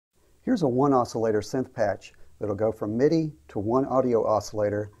Here's a one oscillator synth patch that'll go from MIDI to one audio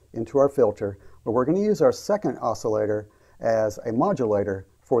oscillator into our filter, but we're going to use our second oscillator as a modulator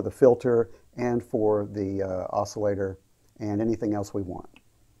for the filter and for the oscillator and anything else we want.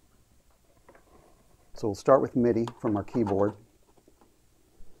 So we'll start with MIDI from our keyboard.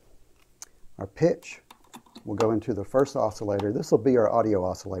 Our pitch will go into the first oscillator. This will be our audio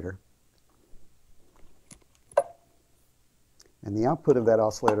oscillator. And the output of that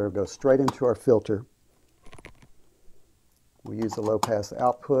oscillator will go straight into our filter. We'll use the low-pass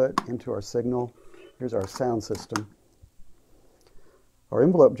output into our signal. Here's our sound system. Our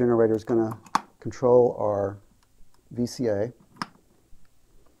envelope generator is going to control our VCA.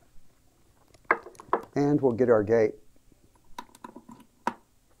 And we'll get our gate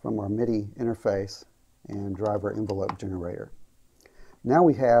from our MIDI interface and drive our envelope generator. Now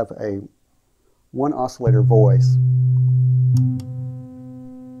we have a one oscillator voice.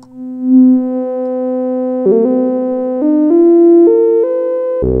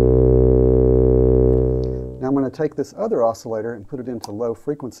 Now I'm going to take this other oscillator and put it into low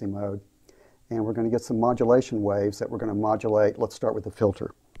frequency mode, and we're going to get some modulation waves that we're going to modulate. Let's start with the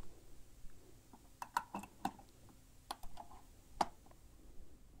filter.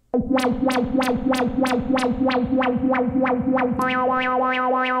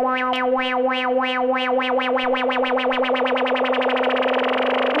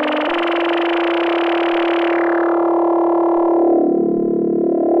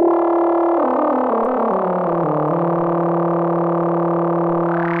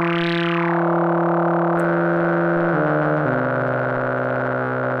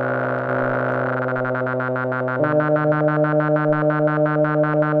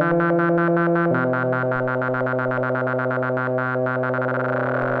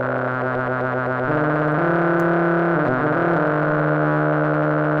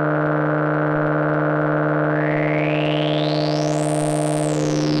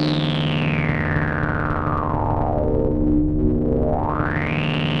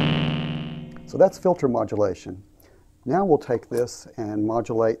 So that's filter modulation. Now we'll take this and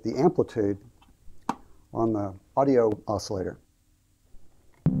modulate the amplitude on the audio oscillator.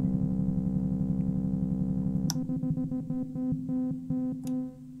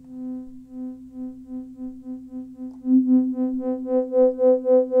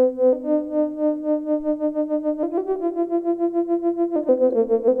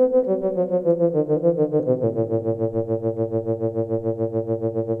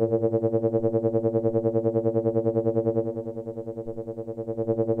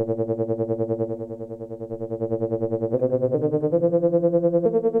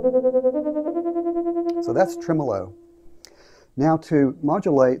 So that's tremolo. Now to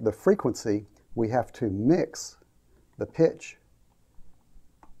modulate the frequency, we have to mix the pitch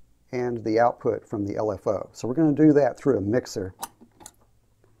and the output from the LFO. So we're going to do that through a mixer.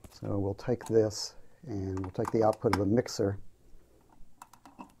 So we'll take this and we'll take the output of a mixer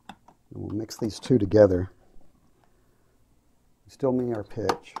and we'll mix these two together. Still mean our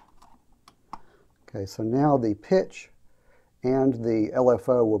pitch. Okay, so now the pitch and the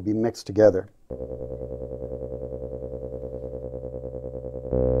LFO will be mixed together. And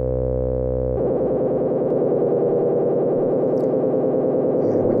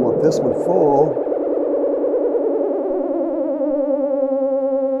we want this one full.